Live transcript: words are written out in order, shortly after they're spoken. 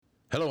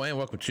Hello and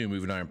welcome to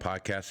Moving Iron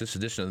Podcast. This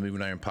edition of the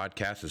Moving Iron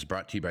Podcast is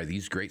brought to you by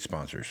these great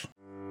sponsors.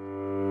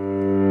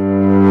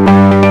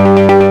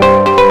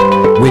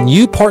 When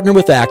you partner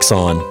with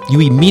Axon, you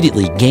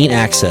immediately gain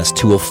access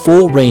to a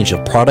full range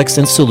of products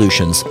and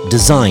solutions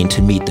designed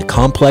to meet the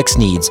complex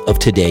needs of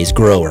today's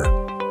grower.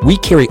 We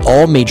carry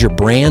all major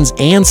brands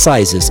and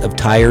sizes of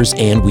tires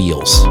and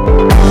wheels.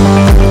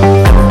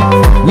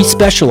 We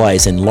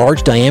specialize in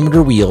large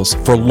diameter wheels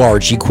for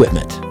large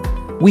equipment.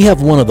 We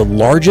have one of the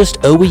largest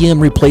OEM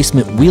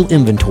replacement wheel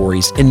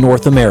inventories in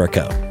North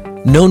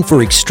America. Known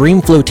for extreme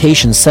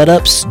flotation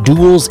setups,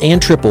 duals, and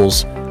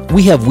triples,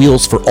 we have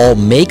wheels for all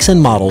makes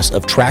and models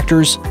of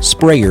tractors,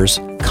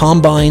 sprayers,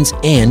 combines,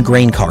 and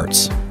grain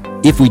carts.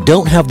 If we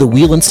don't have the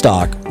wheel in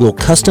stock, we'll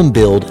custom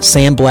build,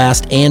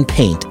 sandblast, and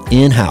paint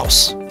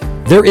in-house.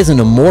 There isn't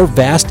a more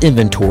vast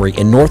inventory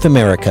in North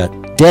America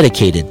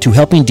dedicated to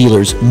helping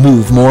dealers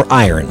move more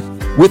iron.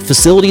 With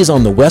facilities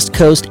on the West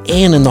Coast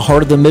and in the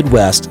heart of the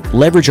Midwest,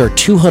 leverage our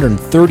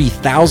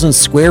 230,000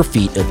 square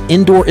feet of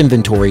indoor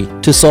inventory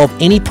to solve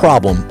any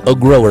problem a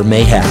grower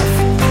may have.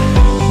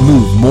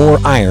 Move more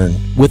iron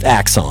with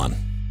Axon.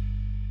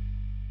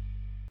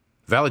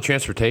 Valley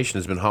Transportation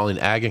has been hauling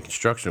ag and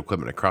construction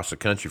equipment across the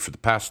country for the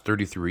past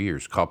 33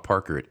 years. Call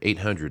Parker at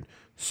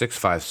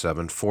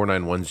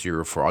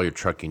 800-657-4910 for all your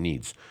trucking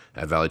needs.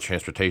 At Valley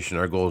Transportation,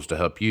 our goal is to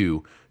help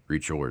you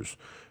reach yours.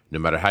 No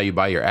matter how you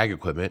buy your ag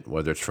equipment,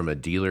 whether it's from a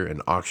dealer, an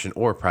auction,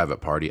 or a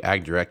private party,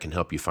 AgDirect can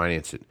help you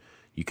finance it.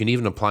 You can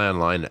even apply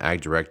online at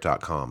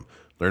agdirect.com.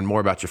 Learn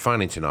more about your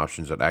financing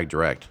options at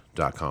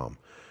agdirect.com.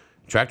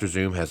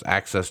 TractorZoom has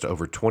access to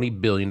over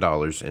 $20 billion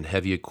in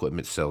heavy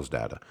equipment sales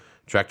data.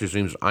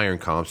 TractorZoom's Iron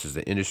Comps is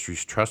the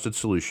industry's trusted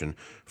solution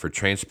for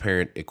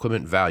transparent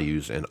equipment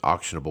values and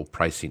auctionable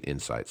pricing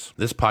insights.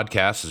 This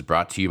podcast is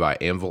brought to you by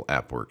Anvil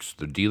AppWorks.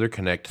 The Dealer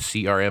Connect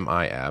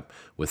CRMI app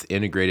with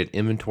integrated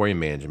inventory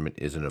management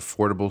is an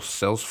affordable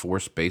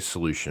Salesforce-based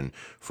solution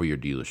for your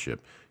dealership.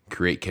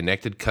 Create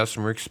connected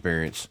customer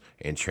experience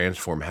and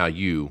transform how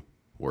you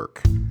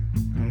work.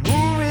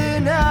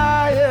 Moving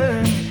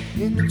iron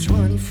in the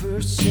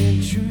 21st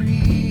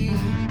century.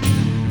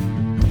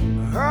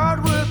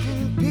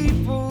 Hard-working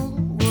people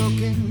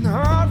working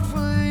hard for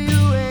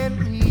you and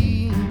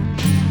me.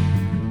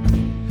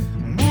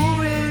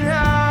 Moving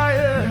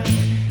iron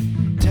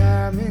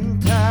time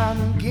and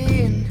time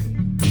again.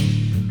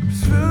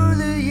 Through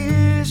the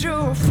years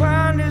you'll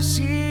find us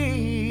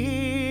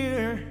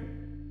here.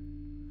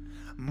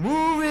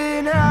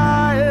 Moving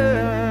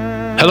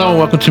iron. Hello and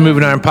welcome to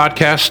Moving Iron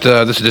Podcast.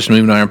 This edition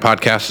of Moving Iron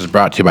Podcast is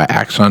brought to you by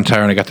Axon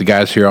Tire, and I got the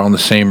guys here all in the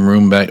same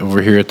room back over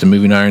here at the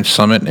Moving Iron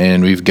Summit,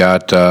 and we've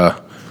got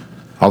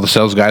all the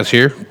sales guys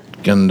here.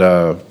 And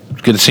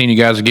good to see you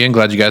guys again.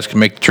 Glad you guys can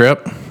make the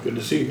trip. Good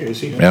to see you,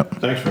 Casey. Yep.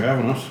 Thanks for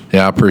having us.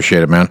 Yeah, I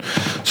appreciate it, man.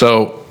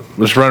 So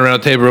let's run around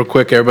the table real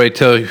quick. Everybody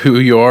tell who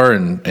you are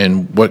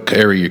and what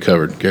area you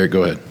covered. Garrett,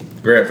 go ahead.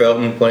 Grant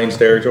Felton, Plains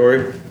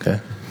Territory. Okay.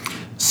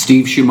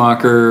 Steve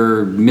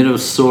Schumacher,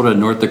 Minnesota,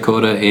 North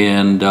Dakota,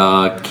 and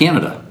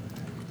Canada.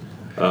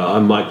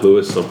 I'm Mike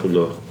Lewis. I'm from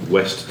the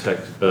West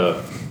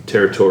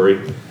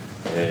Territory,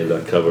 and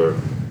I cover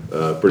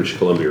British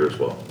Columbia as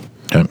well.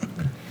 Okay.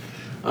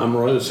 I'm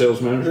Roy, the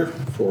sales manager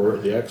for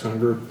the Axon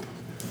Group.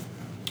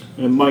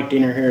 And Mike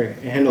Diener here.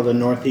 I handle the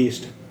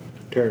Northeast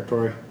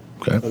Territory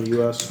of the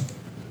U.S.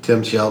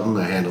 Tim Shelton,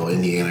 I handle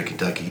Indiana,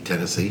 Kentucky,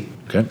 Tennessee.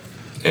 Okay.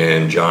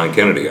 And John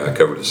Kennedy, I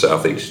cover the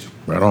Southeast.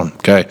 Right on.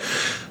 Okay.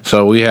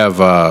 So we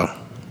have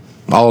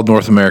all of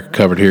North America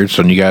covered here.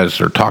 So you guys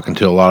are talking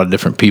to a lot of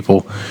different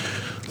people,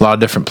 a lot of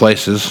different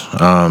places.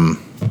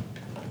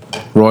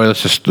 Roy,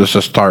 let's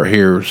just start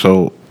here.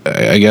 So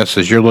I guess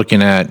as you're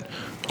looking at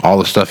all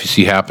the stuff you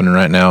see happening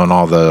right now and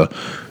all the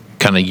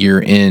kind of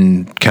year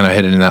end, kind of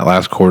heading in that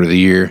last quarter of the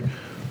year,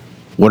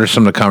 what are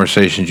some of the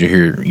conversations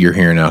you're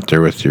hearing out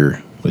there with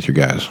your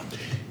guys?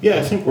 Yeah,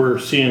 I think we're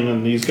seeing,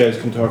 and these guys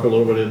can talk a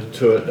little bit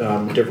into it,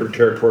 different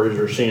territories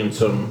are seeing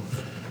some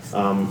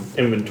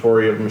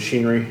inventory of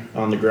machinery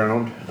on the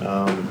ground.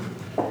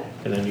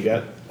 And then you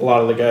got a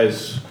lot of the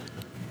guys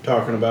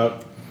talking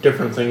about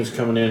different things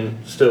coming in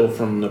still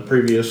from the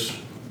previous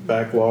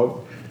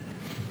backlog.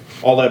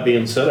 All that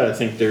being said, I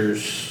think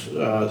there's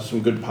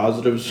some good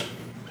positives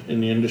in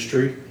the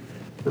industry.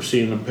 We're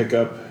seeing them pick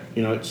up.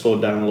 You know, it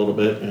slowed down a little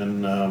bit,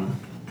 and I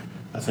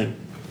think,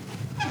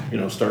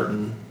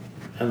 starting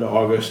end of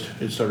August,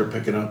 it started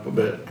picking up a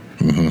bit.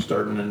 Mm-hmm.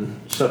 Starting in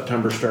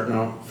September, starting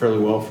out fairly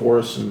well for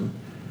us, and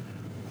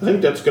I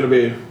think that's going to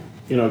be,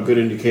 a good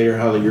indicator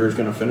how the year is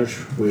going to finish.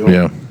 We hope.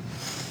 Yeah.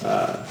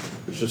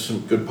 There's just some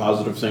good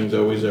positive things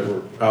always that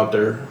were out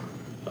there.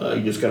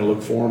 You just got to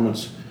look for them.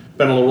 It's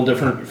been a little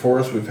different for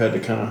us. We've had to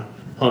kind of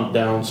hunt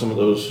down some of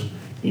those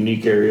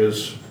unique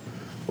areas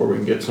where we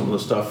can get some of the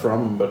stuff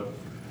from. But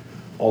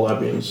all that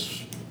being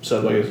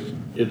said, like,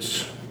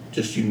 it's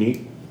just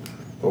unique,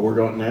 but we're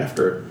going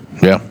after it.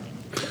 Yeah.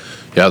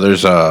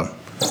 There's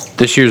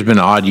this year's been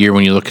an odd year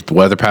when you look at the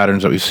weather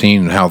patterns that we've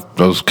seen and how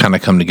those kind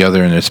of come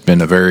together, and there's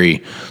been a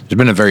very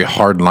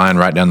hard line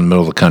right down the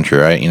middle of the country,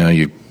 right?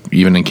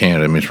 even in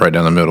Canada. I mean, it's right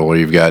down the middle where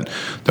you've got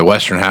the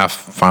western half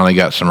finally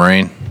got some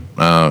rain,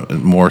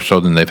 more so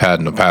than they've had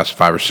in the past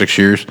 5 or 6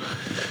 years.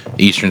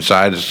 Eastern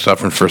side is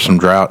suffering for some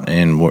drought,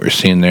 and what we're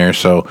seeing there.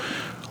 So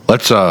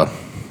let's kind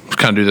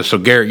of do this. So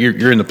Garrett,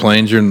 you're in the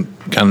plains. You're in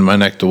kind of my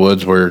neck of the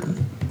woods where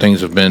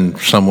things have been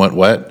somewhat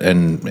wet,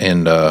 and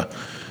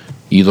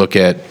you look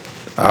at.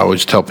 I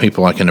always tell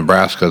people, like in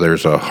Nebraska,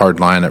 there's a hard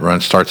line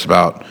that starts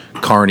about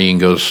Kearney and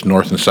goes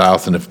north and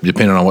south, and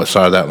depending on what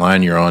side of that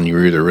line you're on,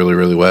 you're either really,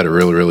 really wet or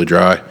really, really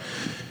dry.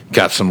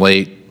 Got some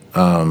late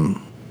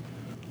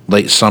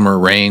summer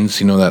rains,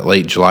 that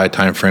late July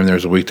time frame.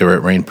 There's a week there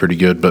it rained pretty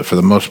good, but for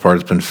the most part,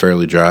 it's been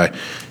fairly dry.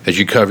 As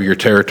you cover your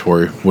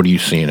territory, what are you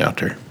seeing out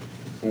there?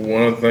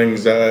 One of the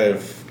things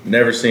I've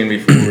never seen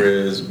before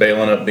is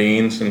baling up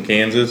beans in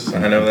Kansas.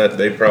 I know that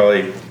they're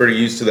probably pretty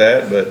used to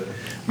that, but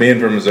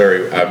being from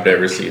Missouri, I've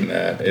never seen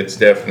that. It's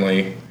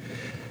definitely,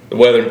 the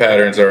weather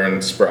patterns are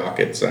in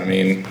sprockets. I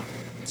mean,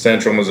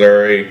 central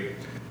Missouri,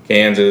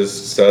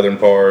 Kansas, southern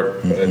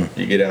part, but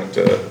you get out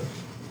to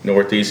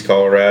northeast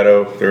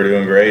Colorado, they're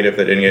doing great if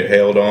they didn't get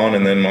hailed on,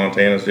 and then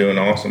Montana's doing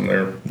awesome.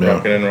 They're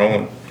rocking and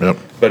rolling. Yep.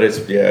 But it's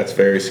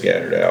very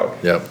scattered out.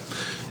 Yep.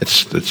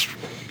 It's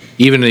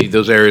even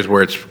those areas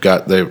where it's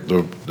got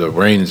the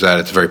rain is at,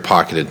 it's very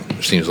pocketed.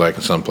 It seems like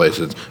in some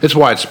places it's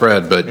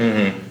widespread, but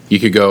you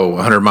could go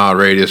 100-mile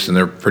radius and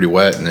they're pretty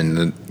wet, and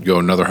then go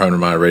another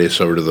 100-mile radius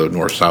over to the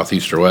north, south,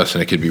 east, or west,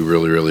 and it could be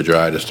really, really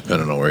dry, just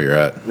depending on where you're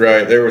at.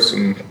 Right. There were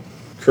some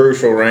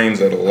crucial rains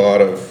that a lot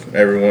of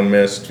everyone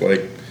missed.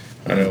 Like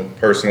I know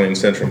personally in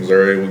central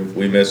Missouri,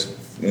 we missed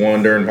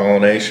one during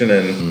pollination,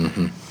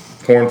 and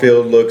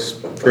cornfield looks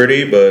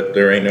pretty, but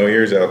there ain't no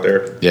ears out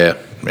there. Yeah,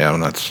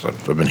 and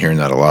I've been hearing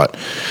that a lot.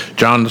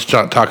 John, let's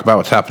talk about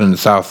what's happening in the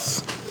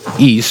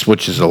southeast,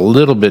 which is a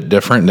little bit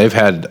different. They've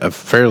had a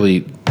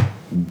fairly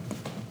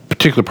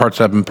particular parts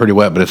have been pretty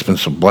wet, but it's been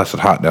so blessed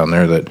hot down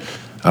there that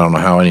I don't know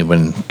how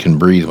anyone can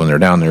breathe when they're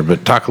down there.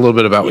 But talk a little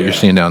bit about what you're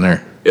seeing down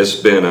there. It's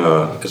been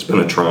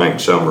a trying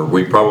summer.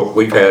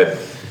 We've had.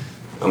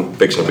 I'm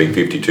fixing to be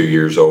 52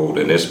 years old,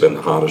 and it's been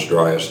the hottest,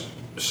 driest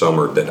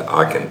summer that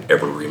I can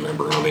ever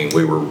remember. I mean,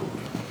 we were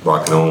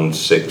rocking on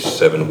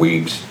 6-7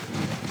 weeks,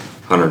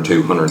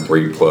 102,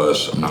 103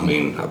 plus. I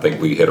mean, I think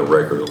we hit a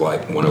record of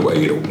like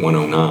 108 or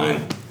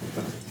 109,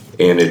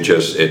 and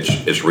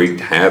it's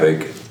wreaked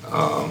havoc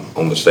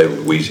on the state of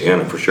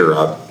Louisiana for sure.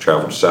 I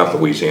traveled to South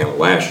Louisiana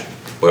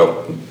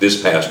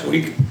this past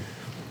week,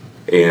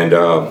 and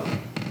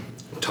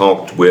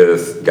talked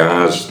with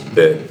guys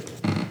that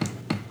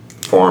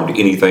farmed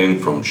anything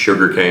from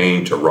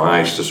sugarcane to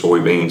rice to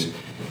soybeans,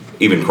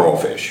 even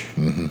crawfish.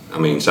 I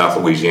mean, South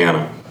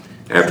Louisiana,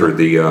 after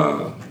the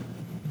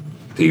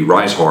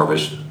rice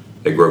harvest,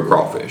 they grow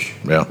crawfish,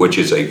 which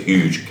is a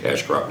huge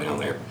cash crop down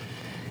there.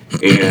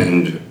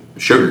 And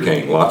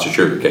sugarcane, lots of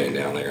sugarcane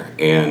down there.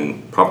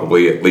 And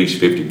probably at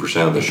least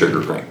 50% of the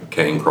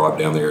sugarcane crop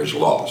down there is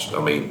lost.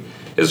 I mean,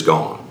 is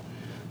gone.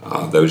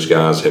 Those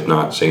guys have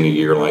not seen a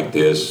year like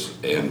this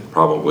in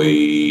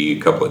probably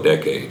a couple of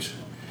decades.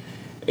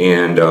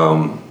 And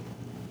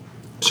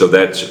so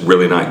that's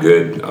really not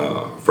good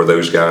for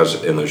those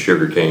guys in the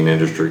sugarcane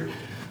industry.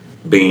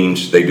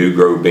 Beans, they do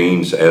grow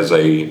beans as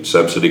a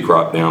subsidy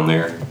crop down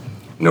there.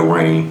 No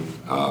rain,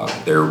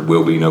 there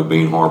will be no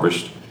bean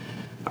harvest.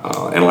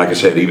 And like I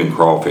said, even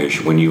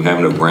crawfish, when you have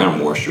no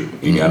ground moisture,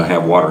 you got to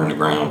have water in the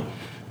ground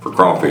for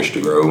crawfish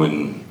to grow.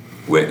 And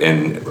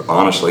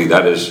honestly,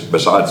 that is,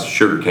 besides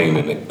sugarcane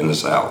in the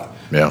South,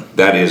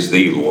 that is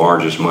the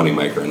largest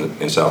moneymaker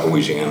in South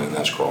Louisiana, and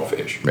that's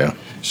crawfish.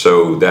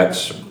 So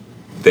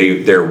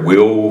there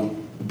will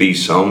be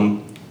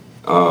some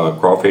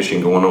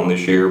crawfishing going on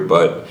this year,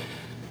 but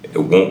it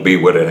won't be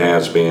what it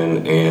has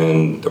been,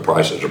 and the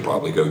prices will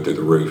probably go through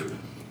the roof.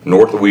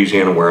 North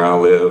Louisiana, where I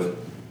live,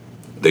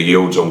 the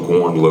yields on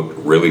corn look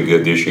really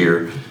good this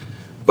year,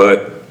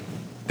 but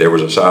there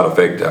was a side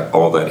effect that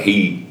all that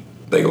heat,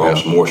 they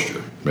lost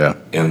moisture,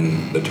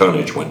 and the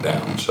tonnage went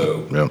down.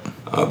 So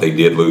they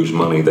did lose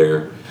money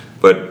there.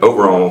 But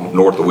overall,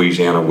 North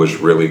Louisiana was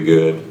really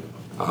good.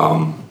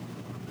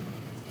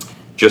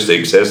 Just the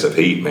excessive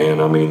heat, man.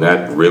 I mean,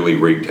 that really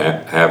wreaked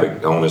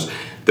havoc on us.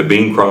 The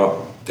bean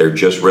crop, they're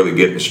just really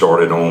getting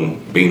started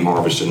on bean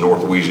harvest in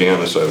North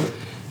Louisiana, so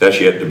that's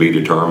yet to be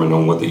determined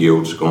on what the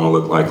yield's going to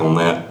look like on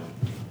that.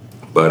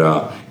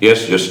 But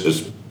yes,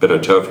 it's been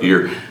a tough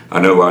year. I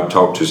know I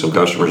talked to some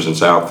customers in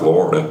South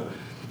Florida.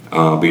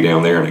 I'll be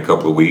down there in a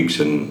couple of weeks,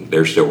 and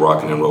they're still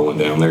rocking and rolling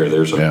down there.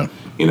 There's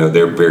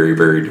they're very,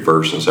 very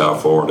diverse in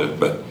South Florida,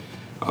 but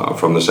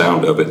from the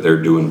sound of it,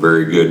 they're doing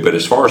very good. But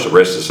as far as the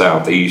rest of the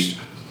Southeast,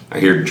 I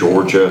hear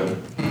Georgia,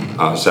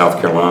 South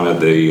Carolina,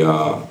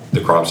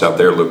 the crops out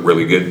there look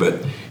really good,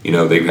 but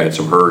they've had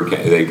some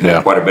hurricane. They've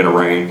had quite a bit of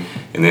rain,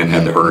 and then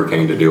had the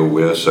hurricane to deal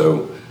with.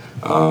 So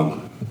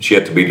it's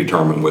yet to be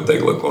determined what they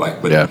look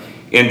like. But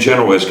in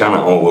general, it's kind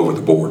of all over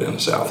the board in the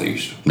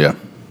Southeast. Yeah,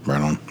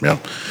 right on. Yeah.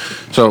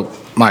 So,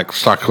 Mike,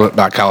 let's talk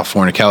about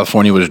California.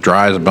 California was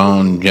dry as a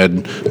bone. You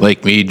had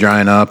Lake Mead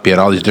drying up. You had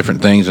all these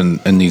different things, and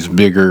these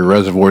bigger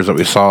reservoirs that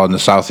we saw in the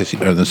southeast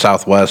or the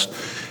southwest.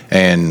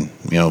 and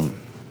a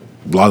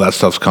lot of that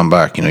stuff's come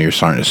back. You're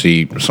starting to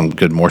see some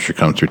good moisture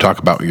come through. Talk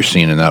about what you're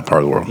seeing in that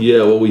part of the world.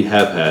 Yeah, well, we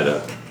have had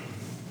a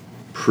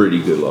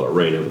pretty good lot of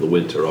rain over the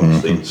winter.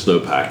 Obviously, the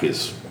snowpack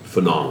is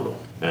phenomenal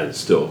and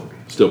still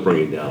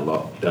bringing down a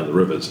lot down the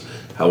rivers.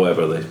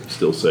 However, they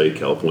still say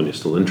California's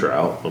still in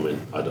drought. I mean,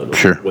 I don't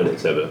know when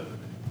it's ever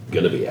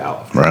going to be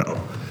out. Right.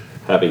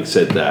 Having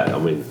said that, I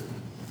mean,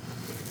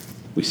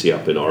 we see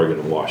up in Oregon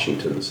and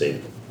Washington the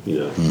same.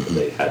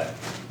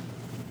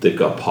 They've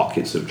got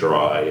pockets of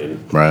dry,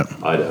 and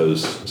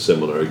Idaho's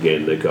similar.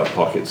 Again, they've got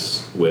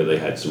pockets where they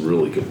had some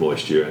really good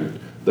moisture, and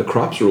the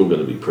crops are all going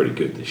to be pretty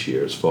good this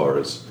year as far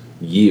as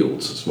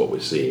yields is what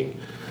we're seeing.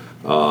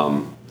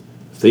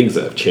 Things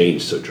that have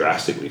changed so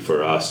drastically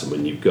for us. I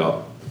mean, you've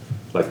got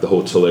like the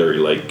whole Tulare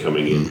Lake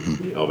coming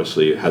in.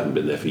 Obviously, it hadn't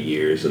been there for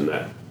years, and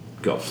that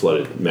got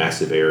flooded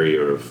massive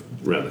area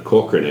around the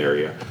Corcoran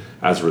area.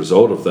 As a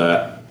result of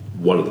that,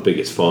 one of the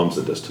biggest farms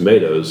that does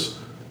tomatoes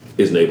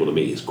isn't able to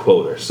meet his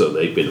quota, so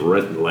they've been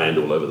renting land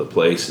all over the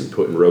place and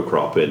putting row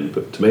crop in,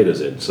 putting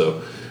tomatoes in.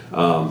 So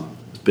there's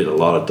been a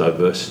lot of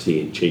diversity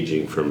and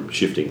shifting from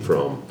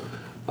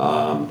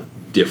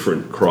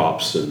different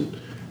crops, and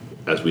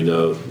as we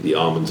know, the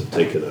almonds have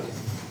taken a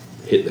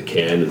hit the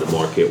can in the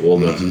market,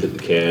 walnuts hit the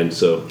can.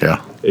 So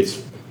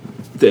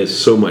there's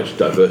so much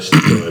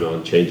diversity going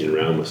on, changing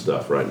around with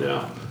stuff right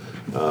now.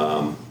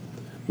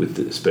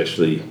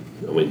 Especially,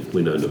 I mean,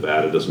 we know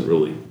Nevada doesn't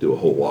really do a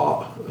whole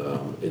lot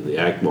in the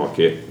ag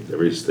market.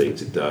 There is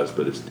things it does,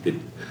 but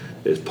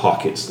there's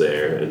pockets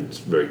there, and it's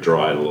very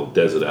dry, and a little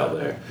desert out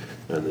there.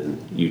 And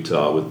then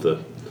Utah with the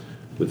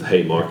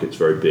hay market's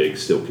very big,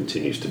 still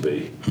continues to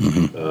be,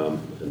 and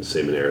the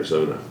same in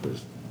Arizona.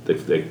 They're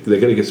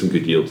going to get some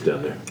good yields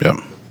down there. Yeah.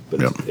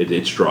 But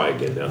it's dry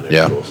again down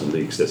there, of course, and the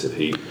excessive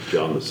heat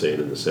John was saying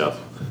in the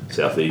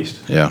southeast.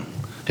 Yeah.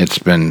 It's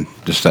been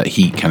just that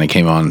heat kind of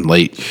came on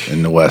late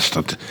in the west.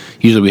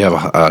 Usually we have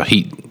a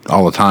heat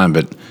all the time,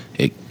 but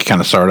it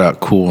kind of started out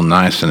cool and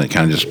nice, and it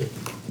kind of just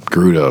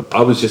grew to.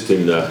 I was just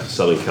in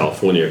Southern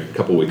California a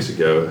couple weeks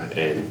ago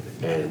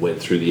and went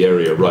through the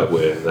area right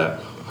where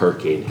that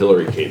Hurricane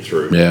Hillary came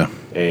through. Yeah.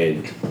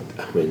 And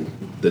I mean,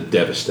 the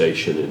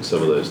devastation in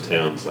some of those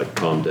towns like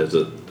Palm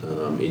Desert,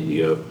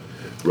 Indio,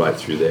 right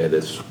through there.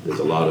 There's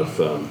a lot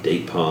of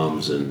date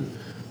palms and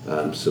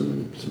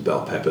some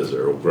bell peppers that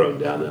are all grown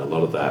down there. A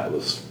lot of that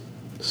was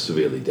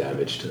severely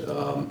damaged.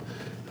 A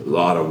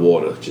lot of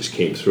water just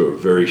came through a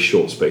very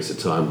short space of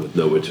time with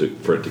nowhere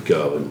for it to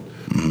go, and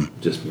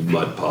just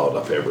mud piled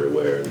up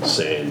everywhere and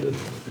sand, and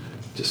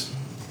just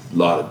a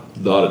lot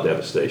of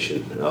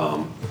devastation.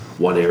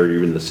 One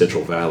area in the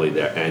Central Valley,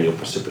 their annual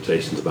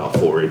precipitation is about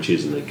 4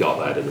 inches, and they got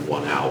that in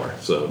 1 hour.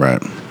 So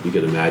you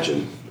can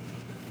imagine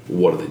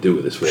what do they do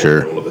with this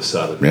water all of a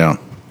sudden. Yeah.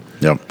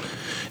 Yep.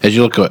 As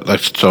you look at,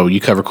 so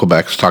you cover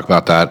Quebec, let's talk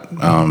about that.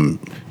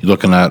 You're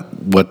looking at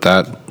what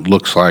that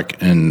looks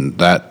like in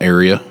that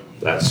area.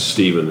 That's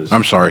Stephen.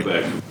 I'm sorry.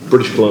 Quebec.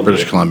 British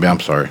Columbia. I'm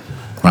sorry.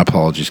 My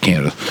apologies,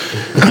 Canada.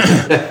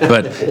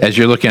 But as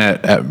you're looking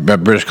at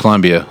British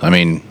Columbia, I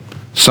mean,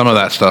 some of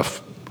that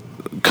stuff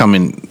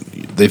coming,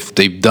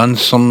 they've done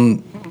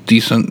some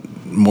decent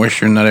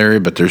moisture in that area,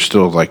 but there's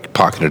still like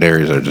pocketed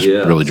areas that are just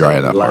really dry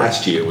in that part.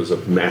 Last year was a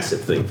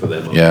massive thing for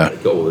them. Yeah.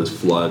 Got all those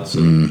floods.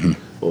 And,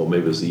 or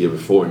maybe it was the year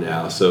before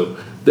now. So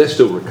they're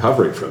still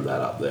recovering from that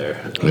up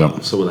there.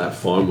 Some of that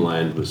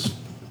farmland was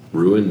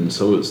ruined, and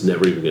some of it's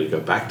never even going to go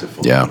back to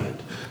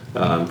farmland.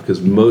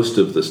 Because most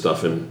of the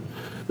stuff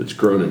that's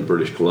grown in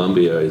British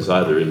Columbia is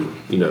either in,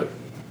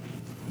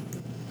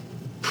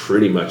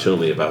 pretty much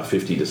only about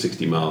 50 to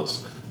 60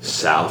 miles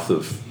south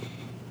of,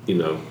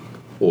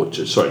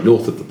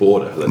 north of the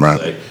border,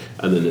 let's say.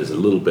 And then there's a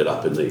little bit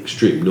up in the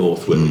extreme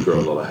north where they grow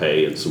a lot of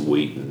hay and some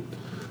wheat and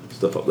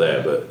stuff up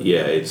there. But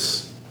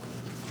it's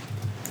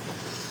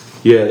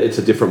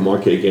a different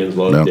market again. There's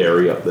a lot of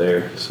dairy up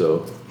there,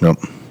 so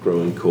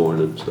growing corn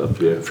and stuff.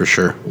 Yeah, for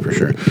sure.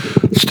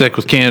 Stick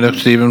with Canada,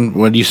 Stephen.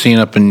 What are you seeing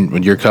up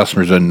with your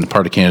customers in the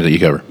part of Canada that you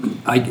cover?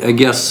 I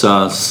guess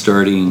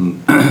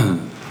starting,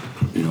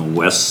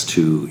 west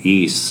to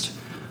east,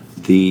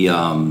 the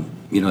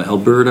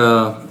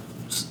Alberta,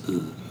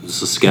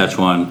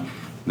 Saskatchewan,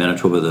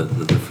 Manitoba.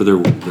 The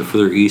further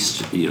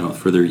east,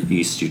 further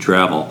east you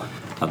travel,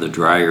 the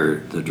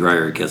drier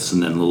it gets,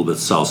 and then a little bit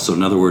south. So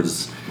in other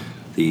words,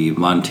 the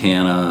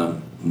Montana,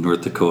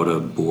 North Dakota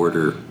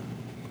border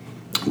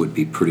would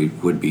be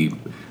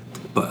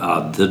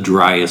the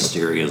driest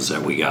areas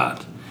that we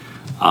got.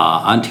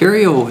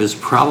 Ontario is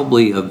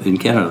probably in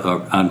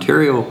Canada.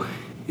 Ontario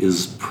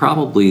is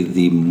probably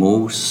the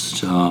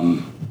most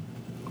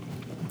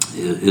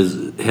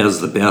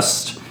has the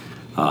best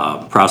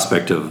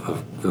prospect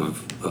of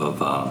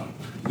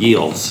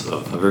yields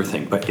of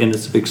everything, and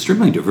it's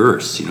extremely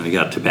diverse. You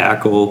got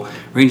tobacco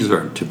ranges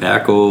are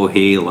tobacco,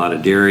 hay, a lot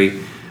of dairy.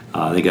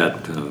 They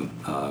got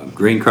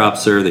grain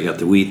crops there. They got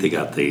the wheat. They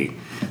got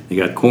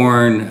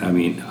corn. I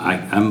mean,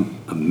 I'm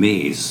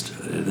amazed.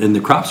 And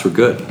the crops were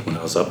good when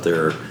I was up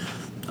there.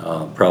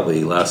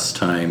 Probably last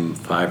time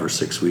 5 or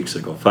 6 weeks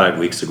ago. 5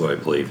 weeks ago, I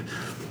believe.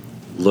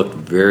 looked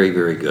very,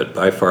 very good.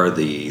 By far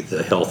the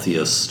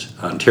healthiest.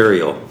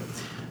 Ontario,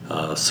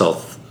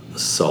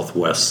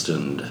 southwest,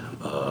 and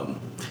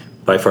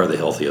by far the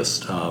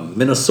healthiest.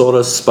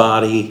 Minnesota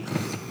spotty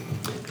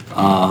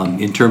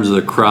in terms of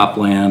the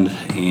cropland,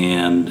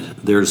 and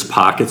there's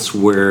pockets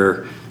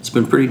where it's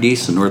been pretty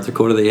decent. North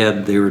Dakota,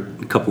 they were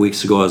a couple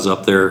weeks ago. I was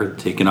up there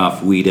taking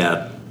off wheat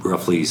at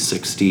roughly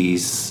 60,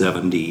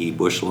 70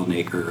 bushel an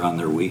acre on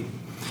their wheat.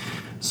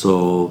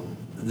 So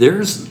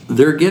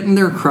they're getting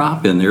their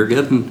crop in. They're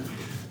getting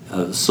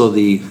so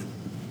the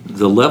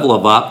level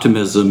of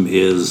optimism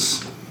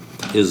is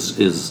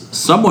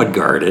somewhat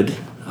guarded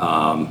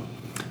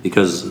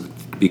because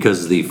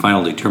the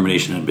final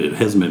determination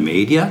hasn't been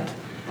made yet.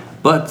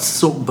 But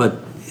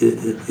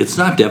it's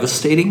not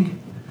devastating,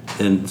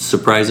 and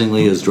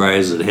surprisingly as dry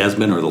as it has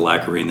been, or the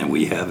lack of rain that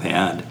we have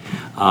had,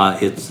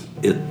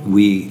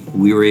 we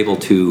were able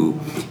to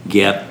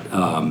get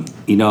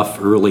enough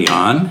early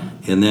on,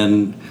 and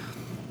then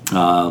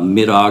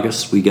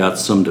mid-August we got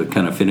some to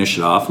kind of finish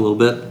it off a little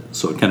bit,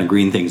 so it kind of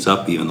greened things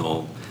up, even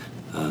though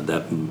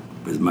that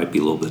it might be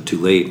a little bit too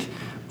late.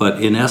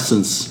 But in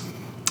essence,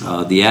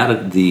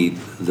 the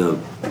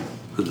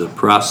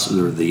process,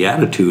 or the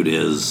attitude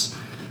is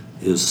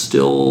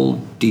still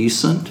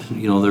decent.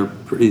 You know,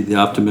 the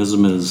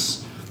optimism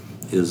is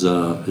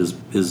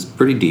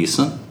pretty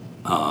decent.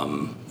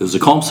 It was a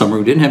calm summer.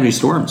 We didn't have any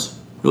storms.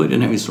 Really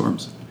didn't have any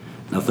storms.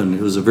 Nothing.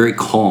 It was a very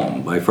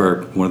calm, by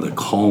far one of the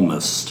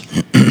calmest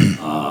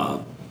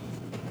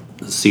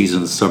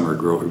summer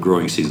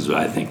growing seasons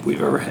I think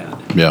we've ever had.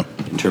 Yeah.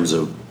 In terms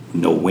of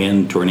no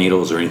wind,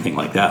 tornadoes, or anything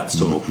like that.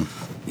 So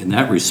in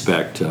that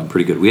respect,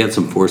 pretty good. We had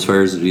some forest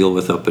fires to deal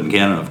with up in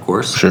Canada, of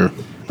course. Sure.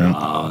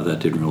 Yeah. That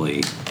didn't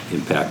really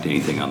impact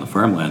anything on the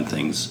farmland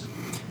things.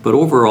 But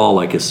overall,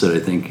 like I said, I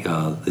think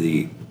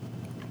the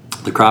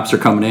crops are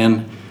coming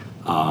in.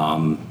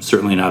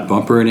 Certainly not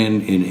bumpering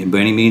in by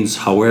any means.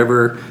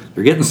 However,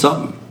 they're getting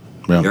something.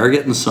 Yeah. They are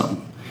getting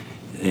something.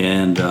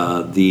 And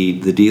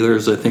the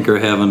dealers, I think, are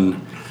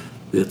having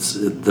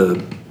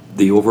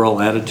the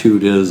overall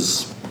attitude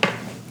is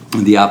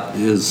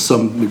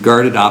some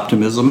guarded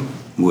optimism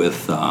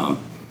with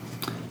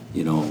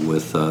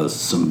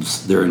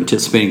they're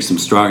anticipating some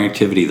strong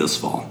activity this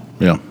fall.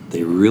 Yeah.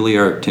 They really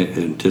are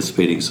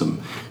anticipating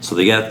some. So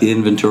they got the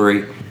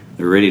inventory.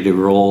 They're ready to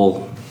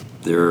roll.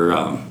 They're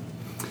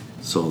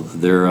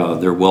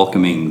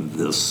welcoming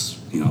this.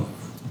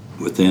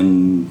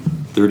 Within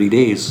 30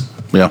 days.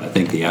 Yeah. I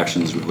think the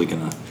action's really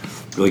gonna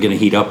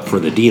heat up for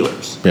the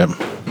dealers. Yep.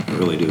 I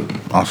really do.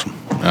 Awesome.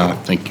 I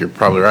think you're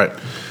probably right.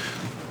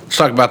 Let's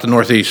talk about the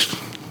Northeast.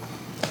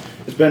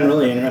 It's been a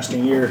really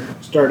interesting year.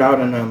 Started out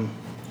in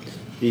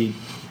the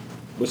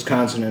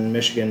Wisconsin and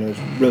Michigan. It was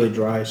really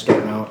dry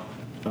starting out.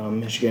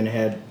 Michigan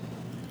had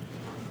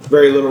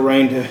very little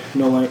rain to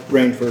no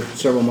rain for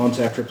several months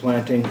after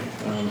planting.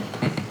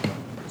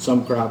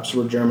 Some crops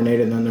were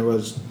germinated, and then there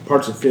was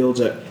parts of fields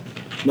that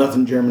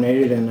nothing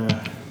germinated, and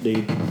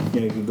you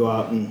could go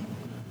out and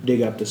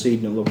dig up the seed,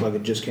 and it looked like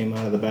it just came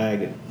out of the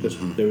bag.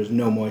 There was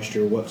no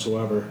moisture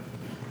whatsoever,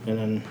 and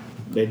then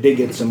they did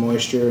get some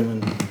moisture,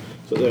 and then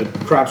so the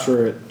crops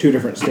were at two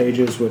different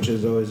stages, which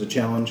is always a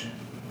challenge.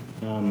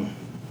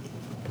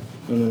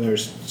 And then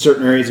there's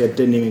certain areas that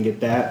didn't even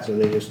get that, so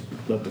they just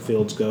let the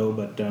fields go.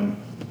 But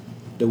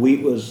the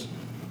wheat was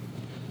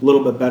a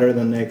little bit better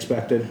than they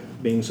expected,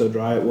 being so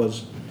dry. It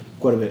was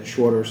quite a bit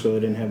shorter, so they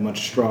didn't have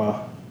much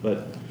straw.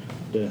 But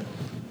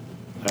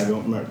I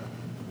don't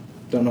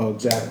know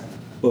exact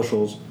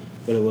bushels,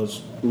 but it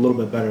was a little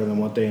bit better than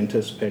what they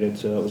anticipated,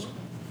 so it was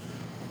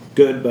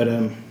good. But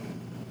as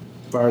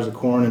far as the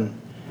corn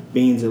and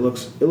beans, it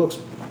looks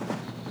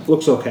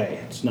okay.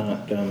 It's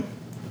not a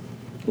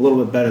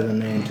little bit better than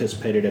they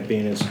anticipated it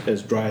being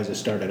as dry as it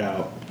started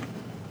out.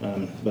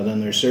 But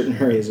then there's certain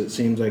areas it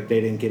seems like they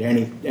didn't get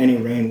any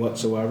rain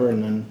whatsoever,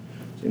 and then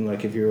it seemed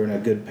like if you were in a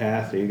good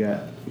path, you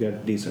got a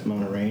decent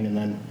amount of rain. And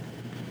then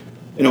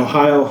in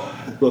Ohio,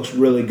 it looks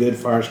really good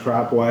as far as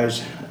crop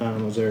wise. I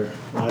was there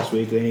last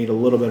week. They need a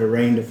little bit of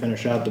rain to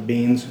finish out the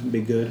beans. It'd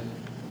be good,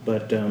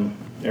 but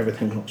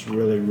everything looks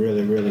really,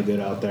 really, really good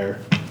out there.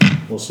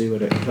 We'll see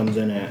what it comes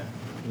in at.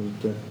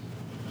 As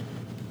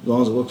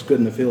long as it looks good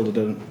in the field, it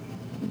doesn't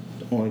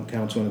only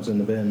counts when it's in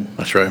the bin.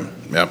 That's right.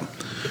 Yep.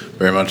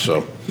 Very much so.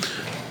 All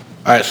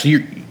right. So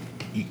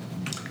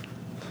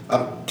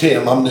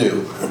Tim, I'm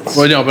new.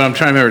 Well, no, but I'm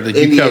trying to remember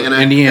that you covered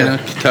Indiana,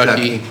 yeah,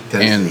 Kentucky,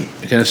 and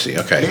Tennessee.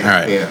 Okay. Yeah, All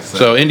right. yeah,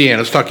 so Indiana.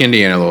 Let's talk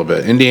Indiana a little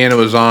bit. Indiana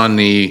was on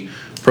the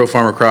Pro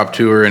Farmer Crop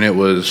Tour, and it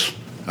was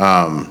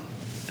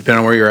depending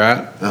on where you're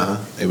at.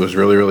 It was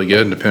really, really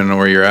good, and depending on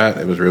where you're at,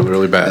 it was really,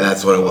 really bad. And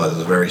that's what it was. It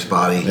was very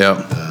spotty.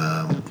 Yep.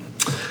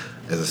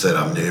 As I said,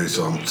 I'm new,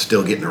 so I'm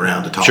still getting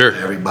around to talk Sure. to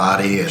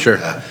everybody. And, Sure.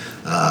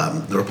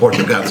 The reports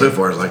I've gotten so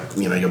far is like,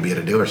 you'll be at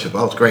a dealership.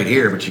 Oh, it's great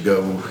here, but you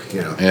go,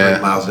 3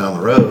 miles down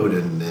the road,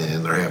 and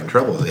they're having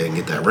trouble. They didn't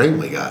get that rain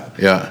we got.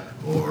 Yeah.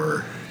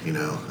 Or,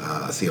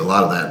 I see a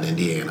lot of that in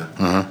Indiana.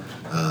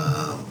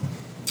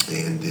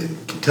 And in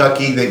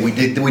Kentucky, we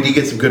did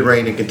get some good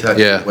rain in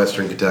Kentucky, Yeah.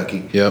 Western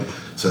Kentucky. Yep.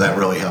 So that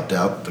really helped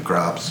out the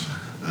crops.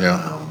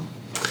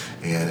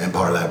 And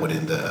part of that went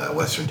into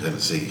Western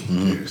Tennessee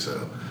too.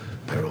 So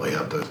that really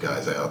helped those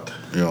guys out.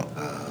 Yeah.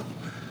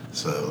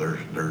 So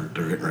they're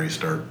getting ready to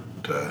start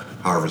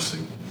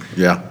harvesting.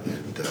 Yeah.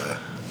 And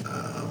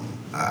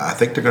I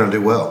think they're going to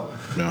do well.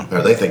 Yeah.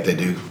 Or they think they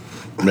do.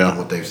 Yeah.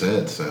 What they've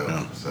said. So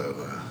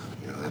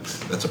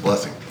that's a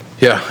blessing.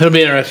 Yeah, it'll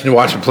be interesting to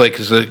watch them play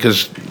because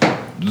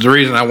the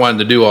reason I wanted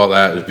to do all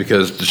that is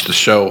because just to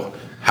show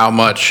how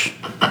much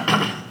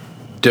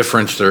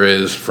difference there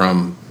is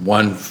from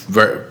one,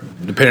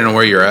 depending on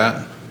where you're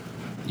at,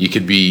 you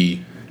could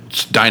be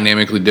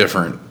dynamically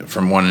different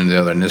from one end to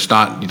the other. And it's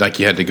not like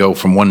you had to go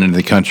from one end of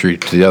the country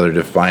to the other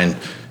to find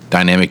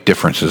dynamic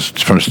differences.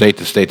 From state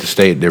to state to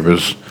state, there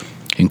was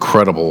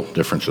incredible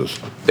differences.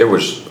 There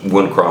was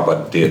one crop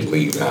I did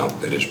leave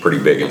out that is pretty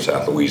big in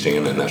South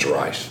Louisiana, and that's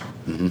rice.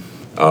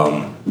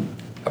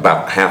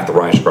 About half the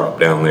rice crop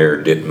down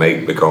there didn't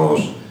make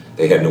because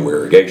they had no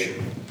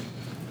irrigation.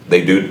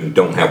 They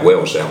don't have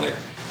wells down there.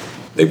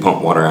 They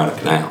pump water out of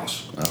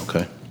canals.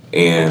 Okay.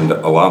 And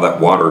a lot of that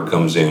water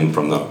comes in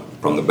from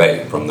the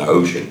bay, from the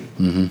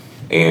ocean.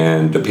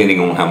 And depending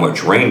on how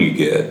much rain you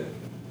get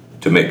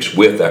to mix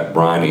with that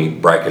briny,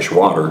 brackish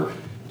water,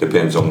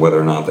 depends on whether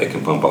or not they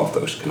can pump off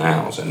those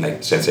canals.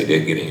 And since they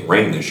didn't get any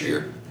rain this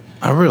year,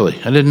 Oh, really?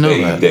 I didn't know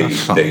that.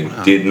 They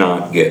did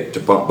not get to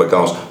pump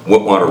because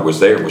what water was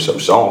there was so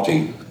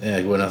salty. Yeah,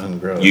 you wouldn't nothing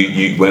to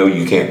grow.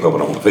 You can't pump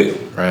it on the field,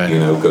 right?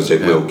 Because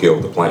it will kill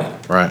the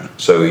plant, right?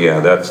 So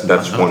yeah,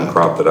 that's one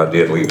crop that I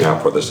did leave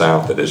out for the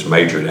South that is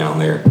major down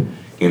there.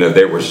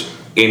 There was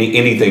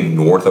anything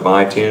north of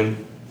I-10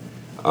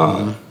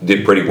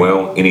 did pretty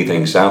well.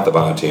 Anything south of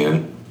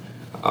I-10,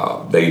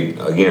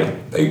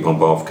 they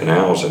pump off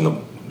canals, and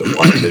the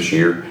water this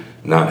year,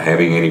 not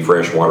having any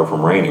fresh water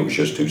from rain, it was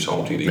just too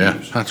salty to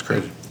use. That's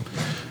crazy.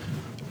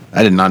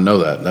 I did not know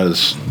that.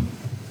 That's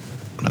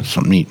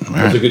something neat.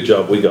 It's a good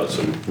job we got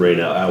some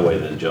rain out our way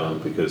then, John,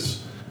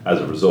 because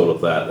as a result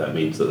of that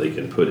means that they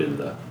can put in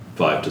the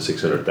 500,000 to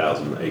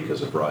 600,000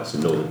 acres of rice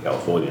in Northern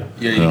California.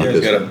 Yeah, you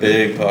guys got a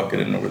big pocket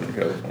in Northern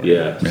California.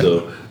 Yeah,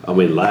 so I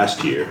mean,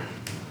 last year,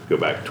 go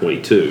back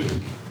 22,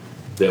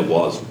 there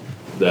was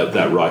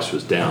that rice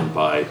was down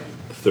by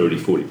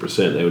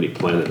 30-40%. They only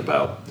planted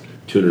about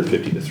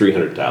 250 to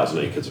 300,000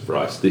 acres of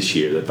rice. This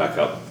year they're back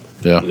up,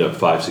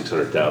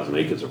 500,000-600,000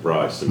 acres of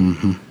rice,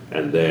 and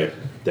they're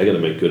going to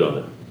make good on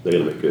it. They're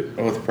going to make good.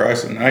 Well, with the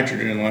price of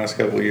nitrogen in the last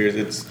couple of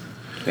years,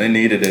 they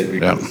needed it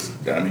because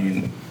I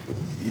mean,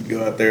 you'd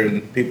go out there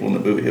and people in the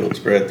boot hill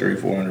spread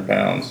 300-400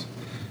 pounds,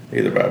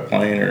 either by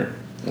plane or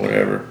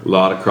whatever. A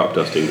lot of crop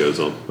dusting goes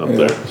on up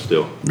there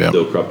still.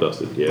 Still crop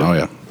dusted. Yeah. Oh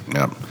yeah.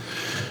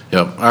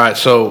 All right.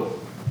 So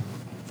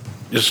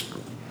just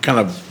kind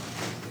of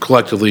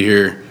collectively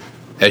here,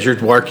 as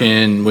you're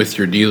working with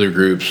your dealer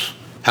groups,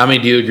 how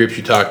many dealer groups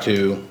you talk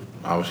to?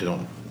 Obviously,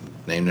 don't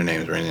name their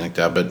names or anything like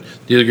that, but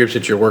dealer groups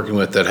that you're working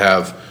with that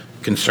have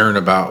concern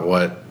about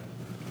what,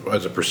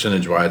 as a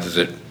percentage-wise, is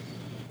it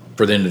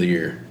for the end of the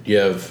year?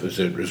 Is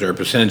there a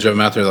percentage of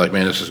them out there like,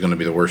 man, this is going to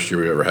be the worst year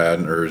we've ever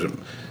had, or is it?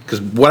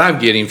 Because what I'm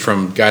getting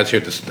from guys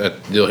here at the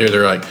deal here,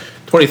 they're like,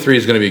 23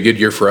 is going to be a good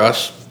year for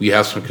us. We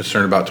have some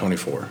concern about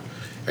 24.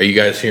 Are you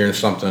guys hearing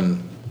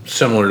something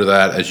similar to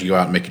that as you go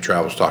out and make your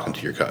travels talking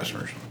to your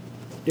customers?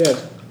 Yeah,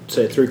 I'd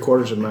say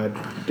 3/4 of my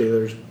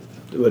dealers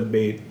they're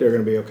going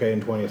to be okay in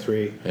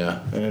 23.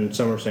 Yeah. And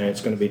some are saying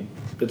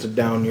it's a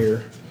down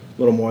year, a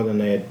little more than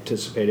they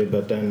anticipated,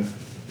 but then,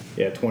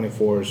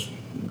 24 is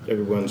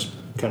everyone's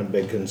kind of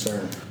big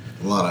concern.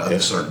 A lot of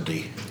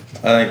uncertainty.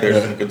 I think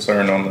there's some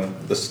concern on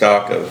the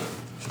stock of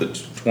the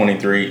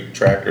 23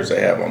 tractors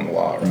they have on the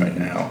lot right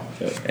now,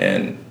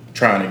 and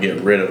trying to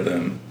get rid of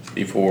them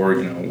before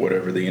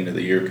whatever the end of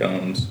the year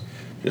comes.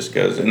 Just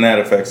because, and that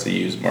affects the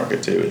used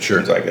market too. It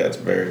seems like that's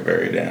very,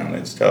 very down.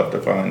 It's tough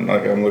to find.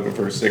 Like I'm looking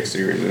for a 6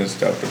 Series, and it's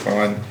tough to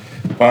find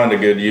a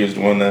good used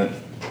one that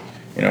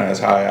has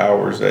high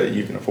hours that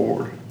you can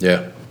afford.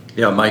 Yeah.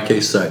 In my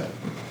case,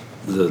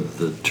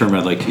 the term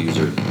I'd like to use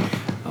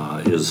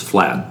is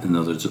flat. In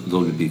other words,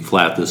 they'll be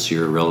flat this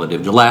year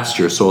relative to last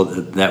year. So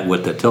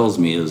what that tells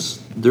me is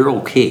they're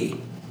okay.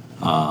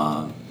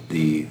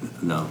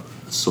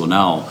 So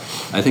now,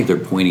 I think they're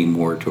pointing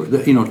more toward,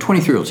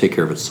 23 will take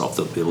care of itself.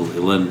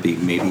 It'll end be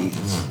maybe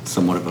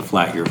somewhat of a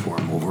flat year for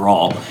them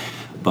overall.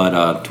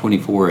 But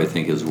 24, I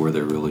think, is where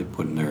they're really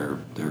putting their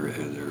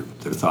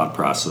thought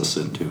process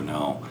into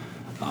now.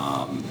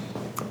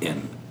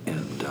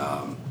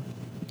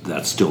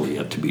 That's still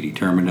yet to be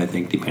determined, I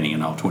think, depending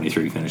on how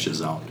 23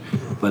 finishes out.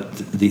 But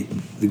the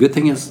good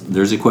thing is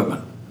there's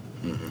equipment.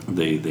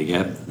 They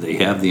have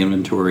the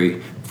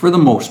inventory. For the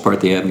most part,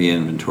 they have the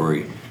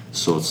inventory.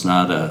 So it's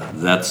not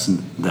that's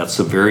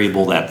a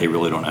variable that they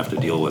really don't have to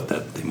deal with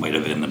that they might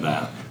have in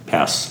the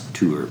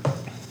past 1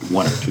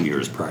 or 2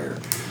 years prior.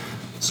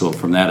 So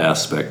from that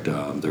aspect,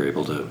 they're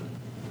able to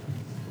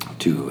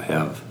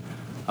have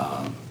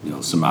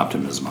some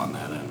optimism on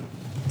that end.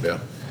 Yeah,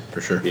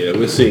 for sure. Yeah,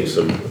 we're seeing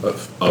some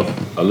of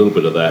a little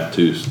bit of that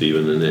too,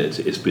 Stephen, and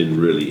it's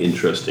been really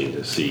interesting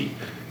to see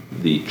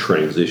the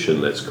transition,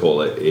 let's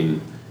call it,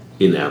 in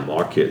in our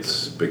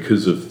markets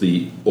because of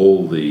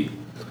all the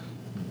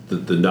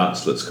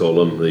nuts, let's call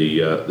them,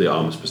 the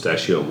almonds,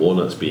 pistachio, and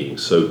walnuts being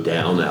so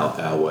down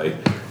our way.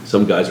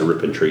 Some guys are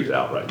ripping trees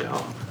out right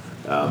now.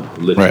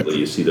 Literally,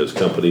 you see those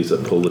companies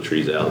that pull the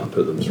trees out and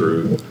put them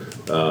through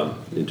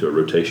into a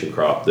rotation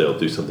crop. They'll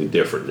do something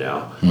different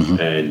now,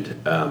 and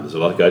there's a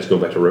lot of guys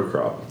going back to row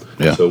crop.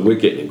 Yeah. So we're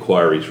getting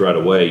inquiries right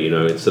away.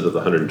 Instead of the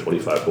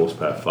 125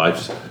 horsepower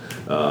fives,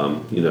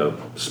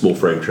 small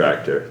frame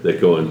tractor, they're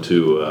going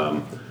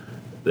to.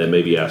 They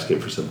may be asking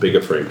for some bigger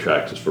frame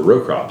tractors for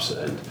row crops,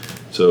 and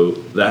so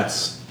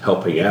that's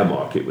helping our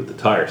market with the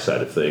tire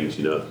side of things.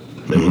 There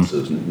was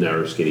those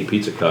narrow, skinny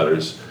pizza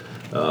cutters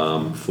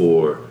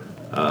for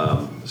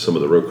some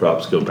of the row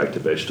crops, going back to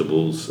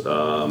vegetables,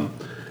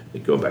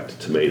 going back to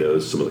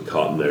tomatoes. Some of the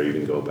cotton they're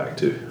even going back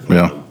to,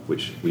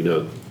 which we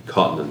know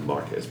cotton in the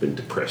market has been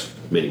depressed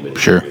many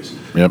years.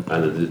 Yep.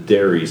 And the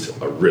dairies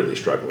are really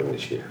struggling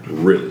this year.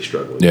 Really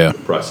struggling. Yeah. With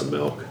the price of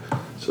milk.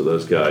 So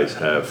those guys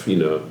have,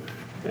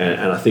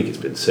 and I think it's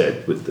been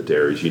said with the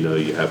dairies,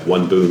 you have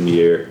one boom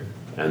year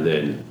and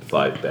then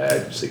 5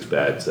 bad, 6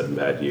 bad, 7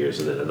 bad years,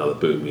 and then another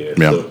boom year.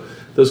 Yeah. So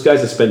those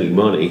guys are spending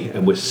money,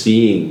 and we're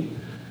seeing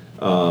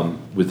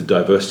with the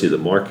diversity of the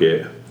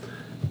market,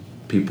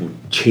 people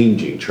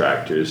changing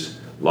tractors.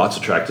 Lots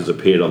of tractors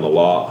appeared on the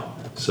lot,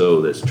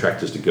 so there's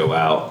tractors to go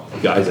out.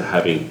 Guys are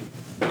having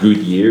good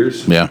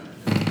years. Yeah.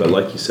 But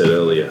like you said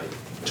earlier,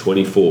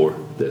 24,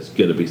 there's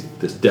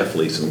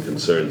definitely some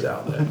concerns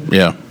out there.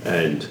 Yeah.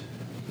 And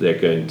they're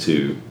going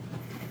to.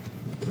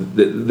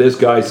 There's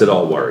guys that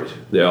are worried.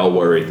 They're all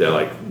worried. They're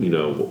like,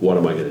 what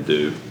am I going to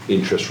do?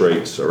 Interest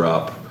rates are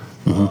up.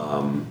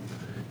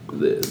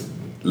 The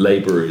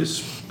labor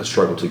is a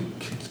struggle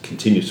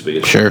continues to be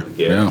a struggle to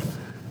get.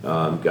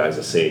 Guys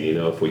are saying,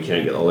 if we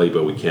can't get the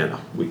labor, we can't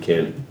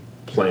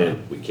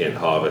plant, we can't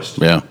harvest.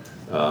 Yeah.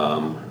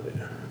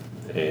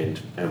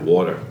 And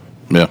water.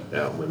 Yeah.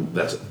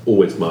 That's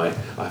always I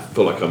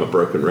feel like I'm a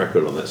broken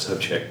record on that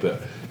subject,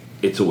 but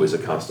it's always a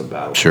constant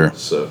battle. Sure.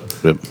 So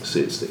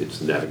it's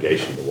the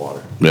navigation of the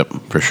water. Yep,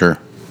 for sure.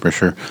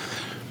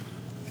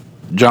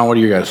 John, what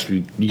do you guys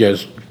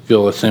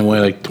feel the same way?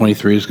 Like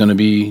 23 is going to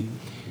be?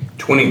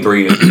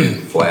 23 has been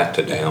flat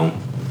to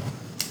down.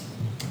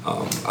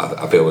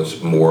 I feel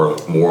it's more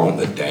on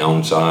the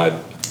downside.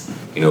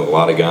 A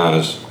lot of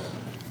guys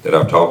that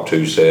I've talked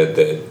to said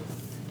that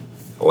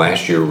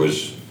last year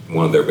was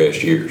one of their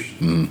best years,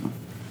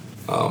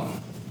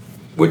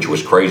 which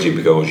was crazy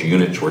because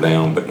units were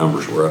down but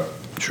numbers were up.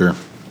 Sure.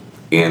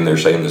 And they're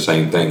saying the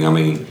same thing. I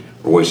mean,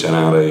 Roy sent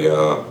out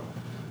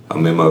a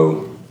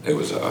memo. It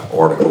was an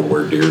article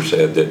where Deere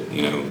said that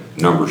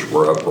numbers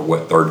were up for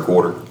third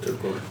quarter.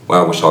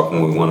 Well, I was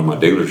talking with one of my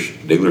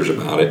dealers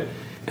about it,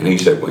 and he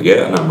said, well,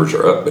 yeah, numbers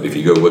are up, but if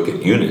you go look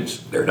at units,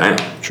 they're down.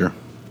 Sure.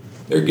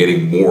 They're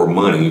getting more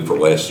money for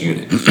less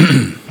units.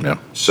 Yeah.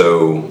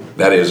 So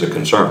that is a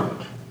concern.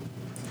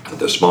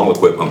 The small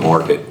equipment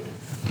market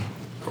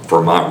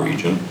for my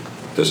region,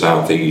 the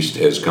Southeast,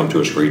 has come to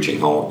a screeching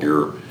halt.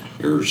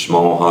 Your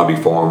small hobby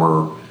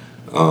farmer,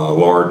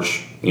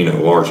 large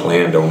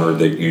landowner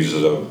that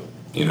uses a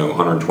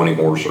 120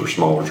 horse or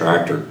smaller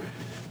tractor,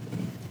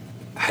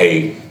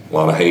 a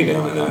lot of hay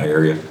down in that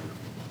area.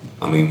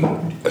 I mean,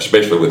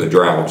 especially with the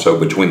drought. So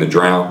between the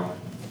drought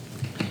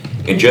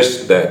and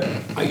just that,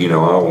 I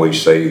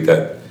always say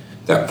that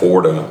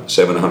 $400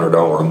 to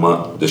 $700 a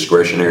month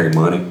discretionary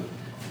money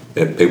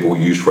that people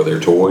use for their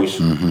toys,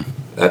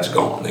 that's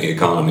gone. The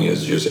economy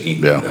is just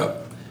eating it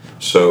up.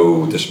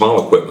 So the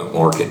small equipment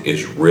market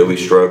is really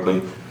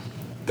struggling.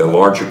 The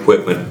large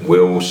equipment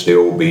will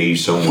still be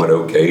somewhat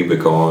okay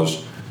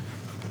because,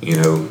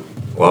 a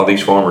lot of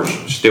these farmers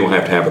still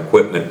have to have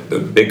equipment. The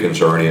big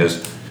concern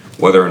is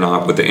whether or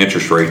not, with the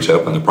interest rates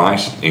up and the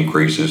price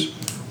increases,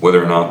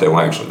 whether or not they'll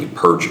actually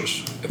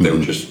purchase. If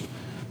they'll just,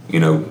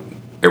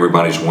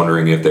 everybody's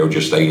wondering if they'll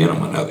just stay in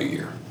them another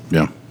year.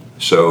 Yeah.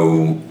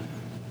 So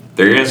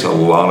there is a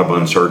lot of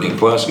uncertainty.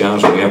 Plus,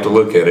 guys, we have to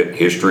look at it.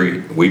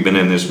 History, we've been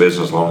in this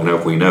business long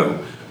enough, we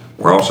know.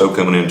 We're also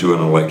coming into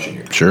an election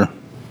year. Sure.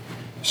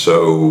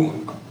 So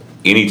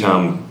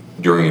anytime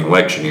during an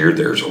election year,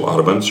 there's a lot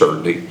of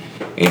uncertainty.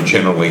 And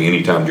generally,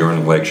 anytime during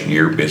an election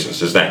year,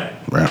 business is down.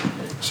 Right.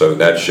 So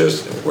that's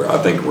just where I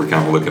think we're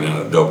kind of looking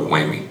at a double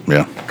whammy.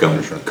 Yeah. Come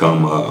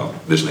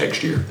this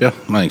next year. Yeah,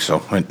 I think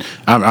so.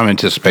 I'm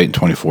anticipating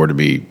 24 to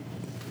be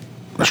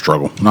a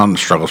struggle. Not a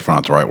struggle is probably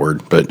not the right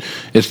word, but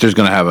there's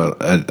going to have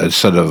a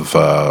set of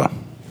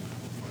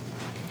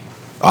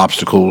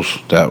obstacles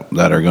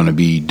that are going to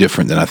be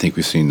different than I think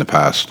we've seen in the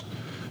past.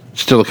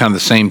 Still kind of the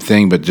same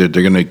thing, but they're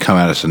going to come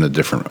at us in a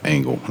different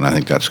angle, and I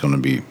think that's going to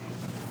be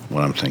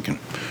what I'm thinking.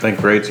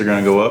 Think rates are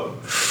going to go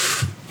up?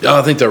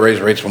 I think they'll raise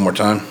rates one more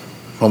time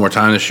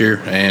this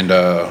year, and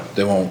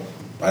they won't.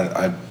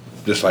 I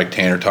just like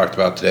Tanner talked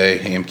about today,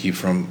 Hamke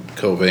from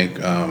Covink.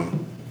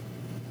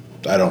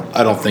 I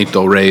don't think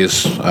they'll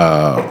raise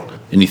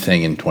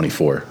anything in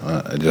 24.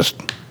 I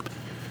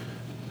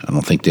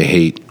don't think they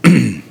hate.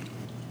 I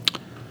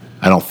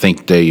don't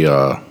think they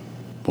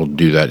will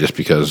do that just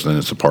because then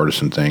it's a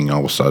partisan thing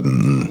all of a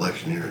sudden.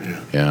 Election year, yeah.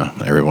 Yeah,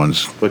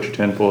 everyone's Put your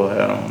tinfoil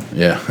hat on.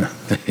 yeah,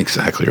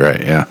 exactly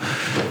right.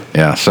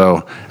 Yeah.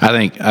 So I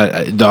think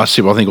I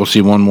think we'll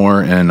see one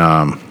more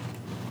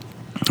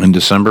in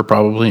December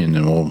probably, and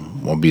then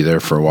we'll be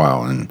there for a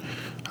while, and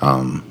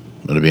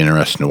it'll be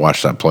interesting to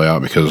watch that play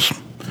out because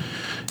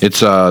it's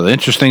the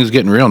interest thing is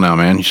getting real now,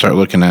 man. You start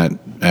looking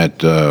at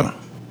the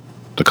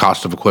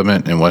cost of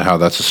equipment and how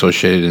that's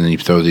associated, and then you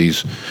throw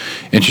these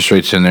interest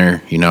rates in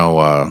there.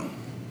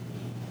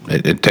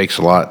 It takes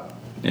a lot.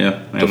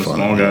 Yeah, and the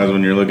small guys,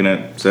 when you're looking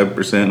at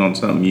 7% on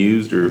something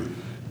used or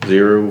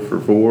 0 for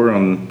 4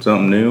 on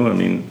something new, I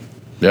mean,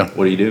 Yeah.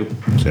 what do you do?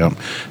 Yeah,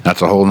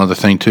 that's a whole other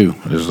thing too.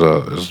 Is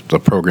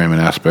the programming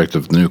aspect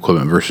of new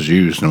equipment versus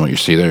used and what you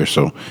see there.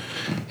 So,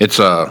 it's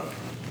the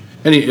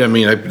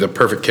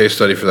perfect case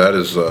study for that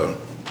is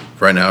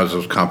right now is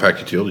those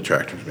compact utility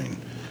tractors. I mean,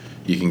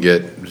 you can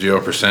get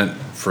 0%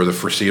 for the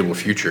foreseeable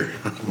future.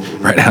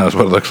 Right now is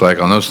what it looks like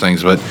on those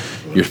things, but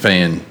you're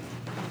paying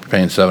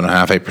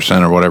 7.5%,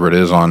 8% or whatever it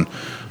is on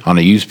a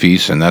used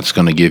piece, and that's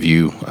going to give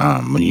you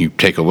when you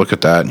take a look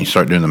at that and you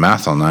start doing the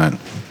math on that.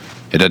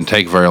 It doesn't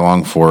take very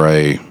long for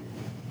a,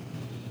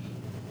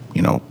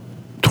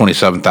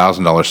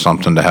 $27,000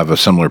 something to have a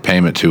similar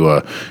payment to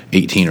a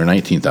 $18,000 or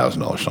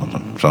 $19,000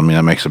 something. So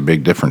that makes a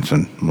big difference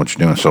in what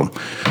you're doing. So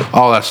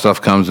all that stuff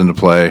comes into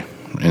play,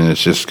 and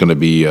it's just going to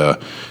be a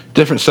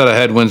different set of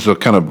headwinds to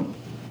kind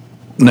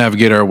of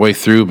navigate our way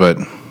through. But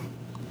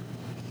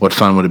what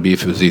fun would it be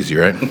if it was easy,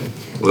 right?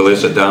 Well,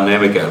 it's a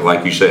dynamic,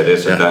 like you said,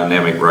 it's a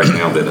dynamic right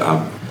now that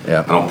I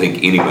don't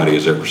think anybody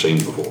has ever seen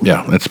before.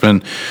 Yeah, it's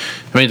been.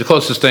 The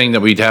closest thing that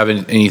we'd have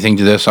anything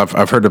to this,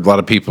 I've heard a lot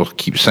of people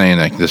keep saying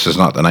that this is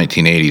not the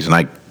 1980s, and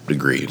I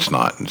agree, it's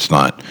not. It's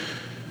not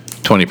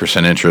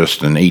 20%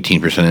 interest and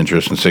 18%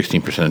 interest and 16%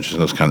 interest.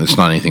 Those it's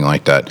not anything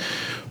like that.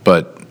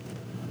 But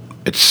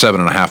it's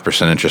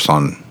 7.5% interest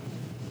on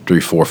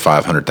 $300,000,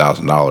 $400,000,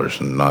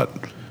 $500,000, and not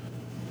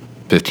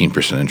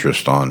 15%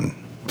 interest on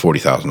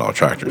 $40,000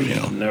 tractors.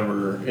 We've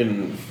never,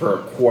 for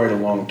quite a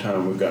long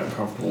time, we've gotten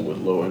comfortable with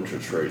low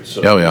interest rates.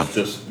 So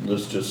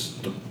this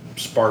just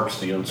sparks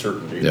the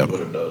uncertainty of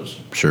what it does.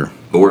 Sure.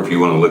 Or if you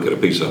want to look at a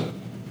piece of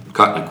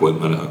cotton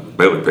equipment, a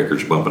baler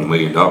picker's bumping $1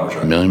 million right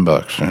 $1 million,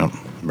 yeah.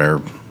 They're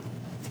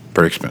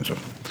pretty expensive.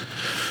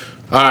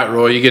 All right,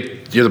 Roy,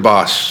 you're the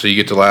boss, so you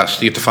get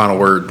the final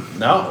word.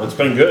 No, it's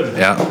been good.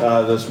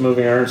 Yeah. This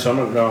Moving Iron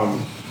Summit,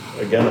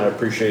 again, I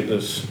appreciate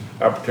this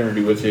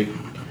opportunity with you,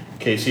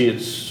 Casey.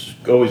 It's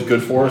always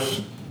good for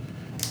us.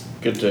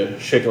 Get to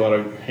shake a lot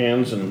of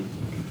hands and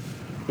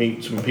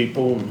meet some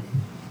people. And,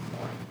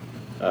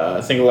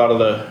 I think a lot of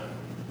the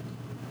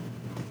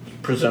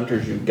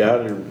presenters you've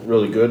got are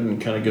really good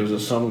and kind of gives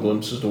us some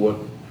glimpses to what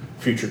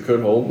future could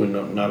hold. We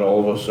know not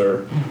all of us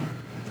are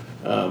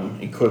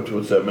equipped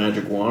with that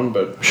magic wand,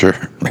 but sure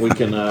we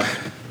can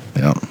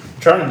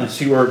try to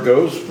see where it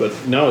goes.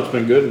 But no, it's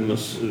been good, and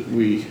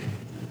we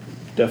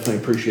definitely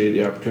appreciate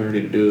the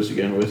opportunity to do this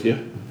again with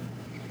you.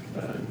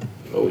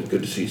 Always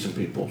good to see some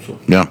people. So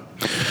yeah,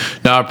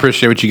 no, I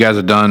appreciate what you guys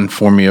have done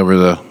for me over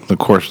the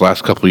course of the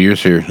last couple of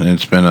years here, and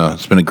it's been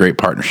a great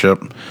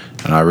partnership,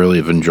 and I really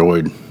have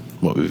enjoyed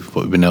what we've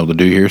been able to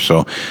do here.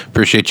 So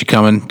appreciate you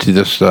coming to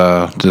this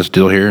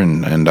deal here,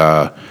 and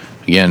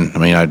again,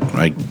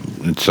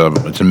 it's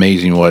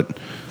amazing what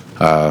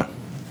I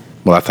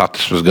thought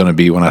this was going to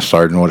be when I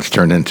started and what it's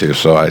turned into.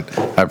 So I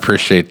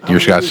appreciate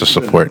your guys'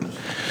 support.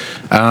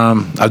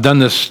 I've done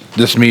this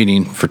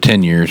meeting for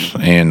 10 years,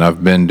 and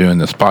I've been doing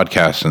this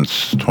podcast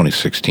since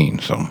 2016.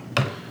 So,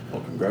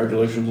 well,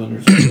 congratulations on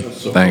your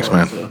success. Thanks,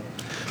 man.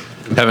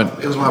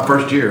 It was my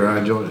first year. I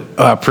enjoyed it.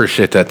 I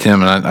appreciate that,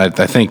 Tim, and I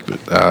think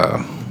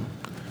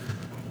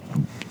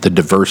the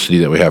diversity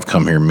that we have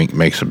come here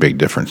makes a big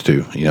difference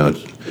too.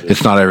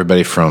 It's not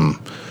everybody from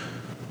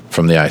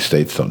the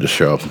I-States don't just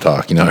show up and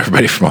talk.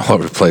 Everybody from all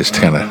over the place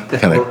kind of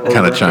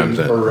chimes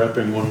in. Or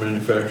repping one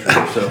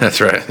manufacturer. So. That's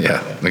right.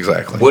 Yeah,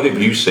 exactly. What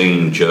have you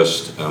seen?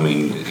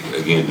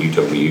 Again, you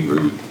told me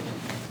you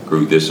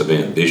grew this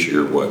event this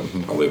year. What,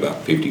 probably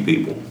about 50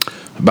 people?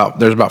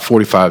 There's about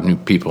 45 new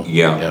people.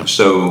 Yeah.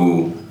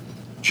 So,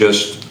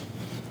 just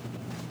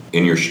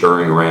in your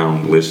stirring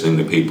around, listening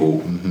to people,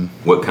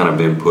 what kind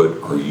of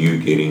input are you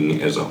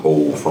getting as a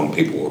whole from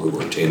people who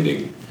are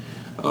attending?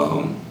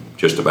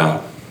 Just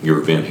about your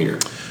event here?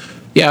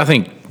 Yeah, I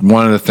think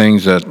one of the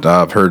things that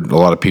I've heard a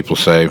lot of people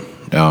say,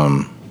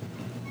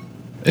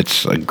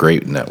 it's a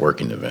great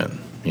networking event.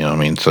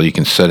 So you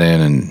can sit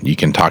in and you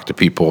can talk to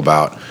people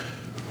about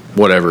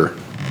whatever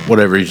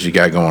you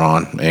got going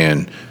on,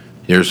 and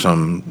there's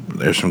some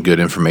good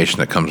information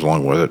that comes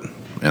along with it.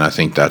 And I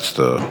think that's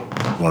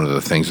one of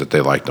the things that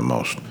they like the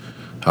most.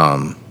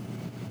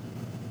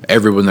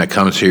 Everyone that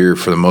comes here,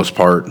 for the most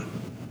part,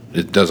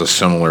 it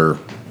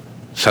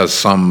has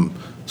some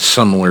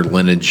similar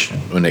lineage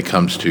when it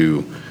comes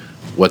to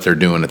what they're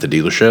doing at the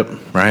dealership,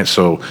 right?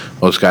 So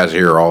most guys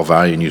here are all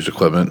valuing used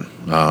equipment.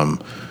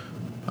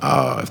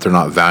 If they're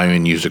not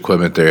valuing used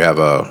equipment, they have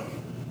a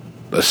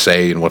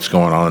say in what's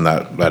going on in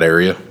that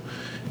area,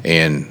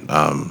 and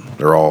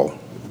they're all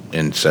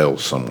in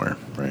sales somewhere,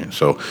 right?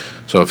 So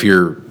if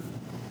you're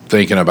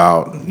thinking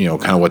about,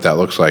 kind of what that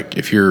looks like,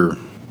 if you're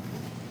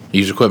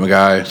used equipment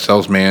guy,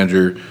 sales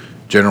manager,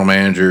 general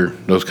manager,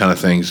 those kind of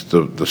things,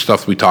 the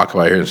stuff we talk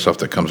about here and stuff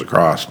that comes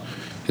across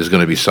is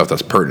going to be stuff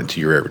that's pertinent to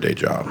your everyday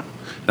job.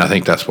 And I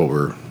think that's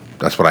what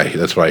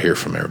I hear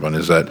from everyone,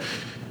 is that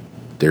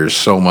there's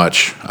so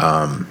much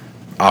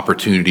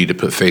opportunity to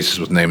put faces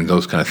with names and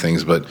those kind of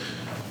things. But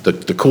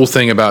the cool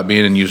thing about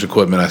being in used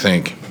equipment, I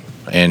think,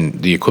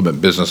 and the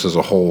equipment business as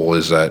a whole,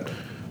 is that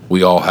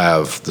we all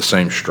have the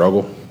same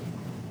struggle.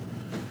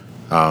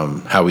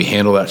 How we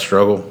handle that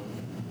struggle,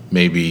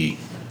 maybe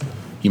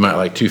you might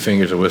like 2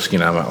 fingers of whiskey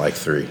and I might like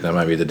 3. That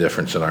might be the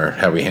difference in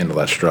how we handle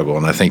that struggle.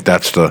 And I think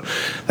that's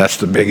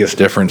the biggest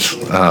difference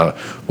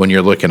when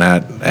you're looking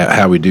at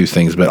how we do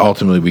things. But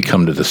ultimately, we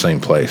come to the same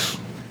place,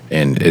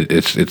 and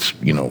it's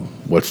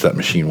what's that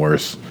machine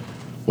worth?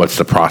 What's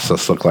the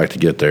process look like to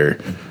get there?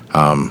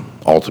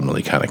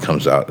 Ultimately, kind of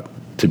comes out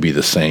to be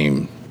the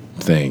same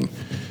thing.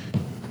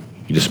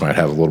 You just might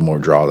have a little more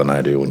draw than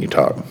I do when you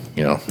talk.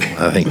 I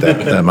think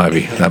that might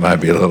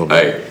be a little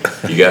bit. Hey,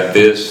 you got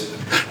this,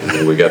 and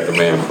then we got the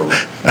man from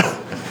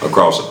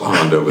across the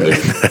pond over there.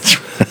 That's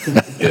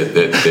right.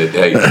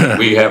 Hey,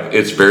 we have,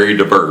 it's very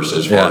diverse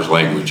as far as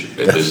language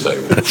at this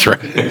table. That's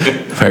right.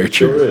 Very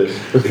true. Sure is.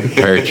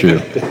 Very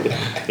true.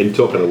 And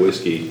talking of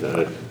whiskey,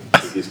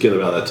 it's getting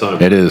about that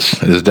time. It is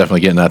definitely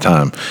getting that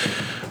time.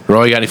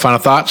 Roy, you got any final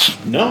thoughts?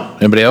 No.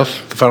 Anybody else?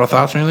 Final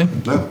thoughts or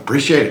anything? No,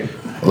 appreciate it.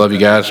 I love you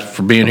guys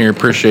for being here.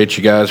 Appreciate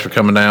you guys for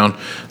coming down.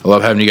 I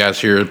love having you guys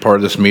here as part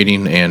of this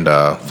meeting, and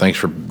thanks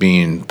for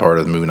being part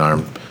of the Moving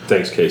Iron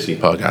Thanks, Casey.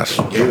 podcast.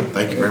 Yeah,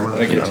 thank you very much.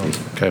 Thank you.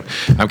 Okay.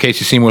 I'm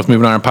Casey Seymour with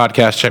Moving Iron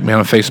Podcast. Check me out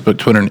on Facebook,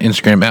 Twitter, and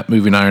Instagram at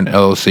Moving Iron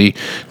LLC.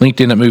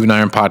 LinkedIn at Moving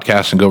Iron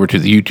Podcast, and go over to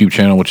the YouTube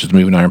channel, which is the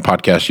Moving Iron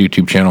Podcast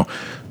YouTube channel.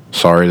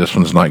 Sorry, this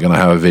one's not going to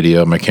have a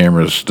video. My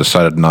camera's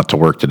decided not to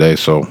work today,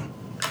 so you're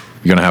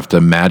going to have to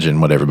imagine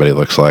what everybody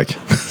looks like.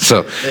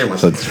 So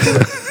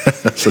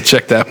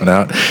check that one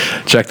out.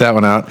 Check that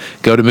one out.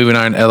 Go to Moving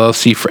Iron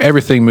LLC for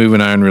everything Moving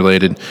Iron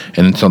related.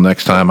 And until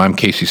next time, I'm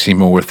Casey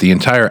Seymour with the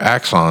entire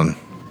Axon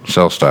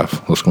sales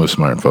staff. Let's move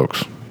some iron,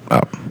 folks.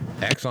 Out.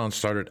 Axon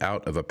started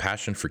out of a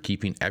passion for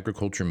keeping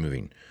agriculture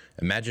moving.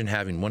 Imagine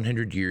having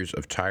 100 years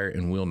of tire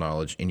and wheel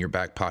knowledge in your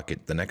back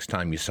pocket the next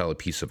time you sell a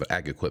piece of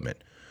ag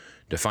equipment.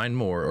 To find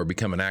more or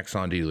become an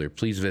Axon dealer,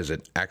 please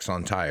visit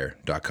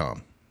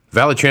axontire.com.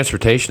 Valley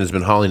Transportation has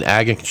been hauling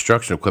ag and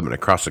construction equipment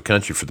across the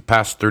country for the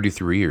past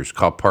 33 years.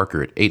 Call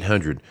Parker at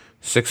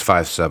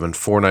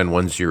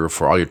 800-657-4910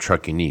 for all your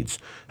trucking needs.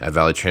 At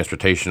Valley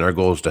Transportation, our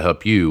goal is to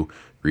help you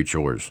reach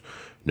yours.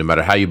 No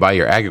matter how you buy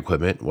your ag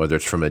equipment, whether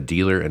it's from a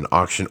dealer, an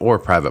auction, or a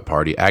private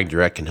party,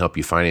 AgDirect can help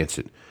you finance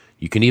it.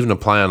 You can even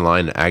apply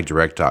online at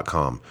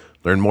agdirect.com.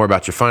 Learn more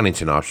about your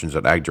financing options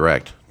at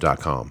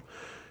agdirect.com.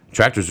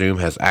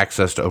 TractorZoom has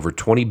access to over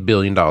 $20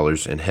 billion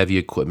in heavy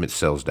equipment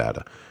sales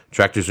data.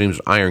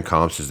 TractorZoom's Iron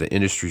Comps is the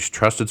industry's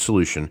trusted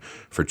solution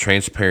for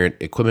transparent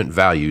equipment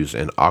values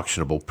and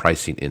auctionable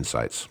pricing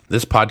insights.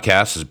 This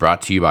podcast is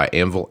brought to you by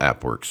Anvil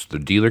AppWorks. The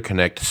Dealer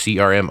Connect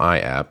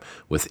CRMI app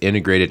with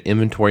integrated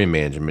inventory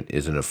management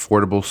is an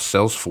affordable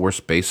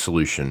Salesforce-based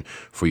solution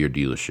for your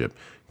dealership.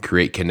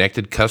 Create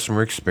connected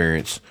customer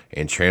experience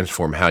and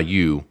transform how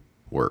you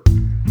work.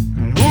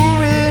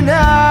 Moving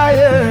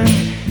higher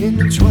in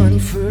the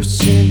 21st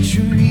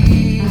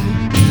century.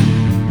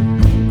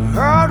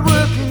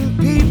 Hard-working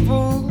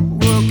people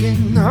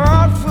working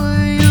hard for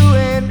you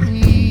and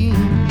me.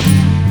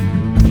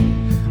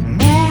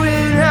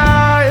 Moving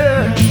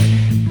higher,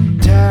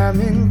 time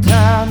and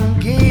time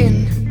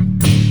again.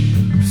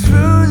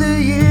 Through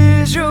the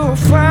years you'll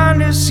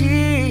find us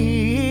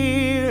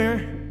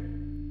here.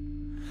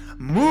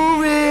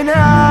 Moving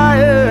higher.